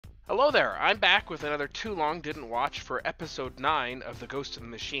Hello there, I'm back with another Too Long Didn't Watch for episode 9 of The Ghost in the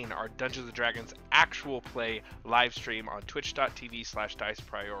Machine, our Dungeons & Dragons actual play live stream on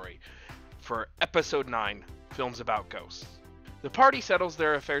twitch.tv/dicepriori for episode 9, Films About Ghosts. The party settles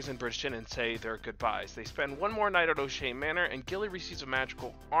their affairs in Bridgeton and say their goodbyes. They spend one more night at O'Shea Manor, and Gilly receives a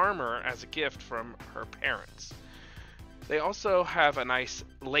magical armor as a gift from her parents. They also have a nice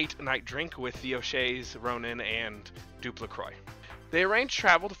late night drink with the O'Sheas, Ronan, and Duplacroix. They arrange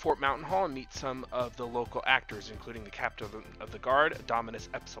travel to Fort Mountain Hall and meet some of the local actors, including the captain of the guard, Dominus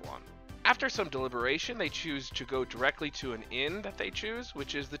Epsilon. After some deliberation, they choose to go directly to an inn that they choose,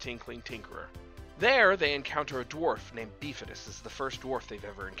 which is the Tinkling Tinkerer. There, they encounter a dwarf named Beefidus. This is the first dwarf they've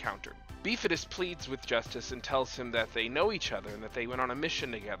ever encountered. Beefidus pleads with Justice and tells him that they know each other and that they went on a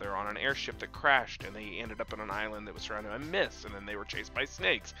mission together on an airship that crashed, and they ended up on an island that was surrounded by mist, and then they were chased by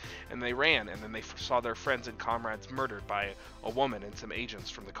snakes, and they ran, and then they saw their friends and comrades murdered by a woman and some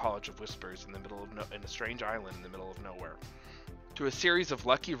agents from the College of Whispers in a strange island in the middle of nowhere. Through a series of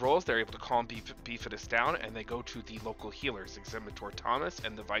lucky rolls, they're able to calm Beefidus down, and they go to the local healers, Executor Thomas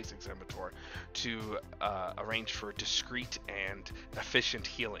and the Vice Executor, to arrange for discreet and efficient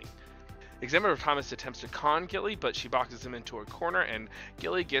healing. Executor Thomas attempts to con Gilly, but she boxes him into a corner, and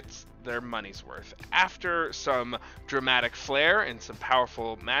Gilly gets their money's worth. After some dramatic flair and some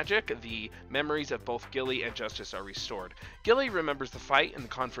powerful magic, the memories of both Gilly and Justice are restored. Gilly remembers the fight and the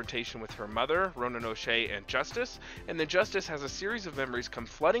confrontation with her mother, Ronan O'Shea, and Justice, and then Justice has a series of memories come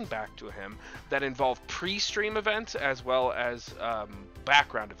flooding back to him that involve pre-stream events as well as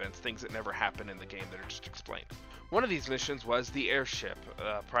background events, things that never happen in the game that are just explained. One of these missions was the airship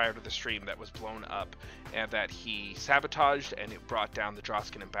prior to the stream that was blown up and that he sabotaged, and it brought down the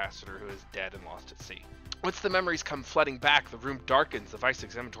Droskin ambassador who is dead and lost at sea. Once the memories come flooding back, the room darkens, the Vice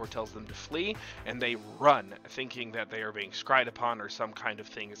Executor tells them to flee, and they run, thinking that they are being scryed upon or some kind of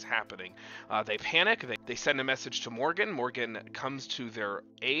thing is happening. They panic, they send a message to Morgan. Morgan comes to their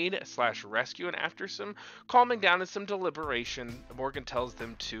aid/rescue, and after some calming down and some deliberation, Morgan tells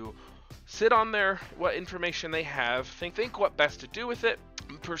them to sit on what information they have, think what best to do with it,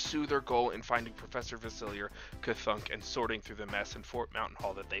 and pursue their goal in finding Professor Vasilier Cthulhu and sorting through the mess in Fort Mountain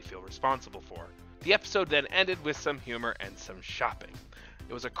Hall that they feel responsible for. The episode then ended with some humor and some shopping.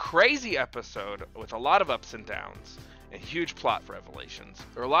 It was a crazy episode with a lot of ups and downs and huge plot revelations.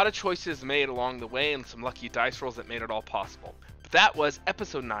 There were a lot of choices made along the way and some lucky dice rolls that made it all possible. But that was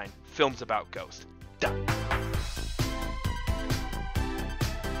episode 9, Films About Ghosts. Done.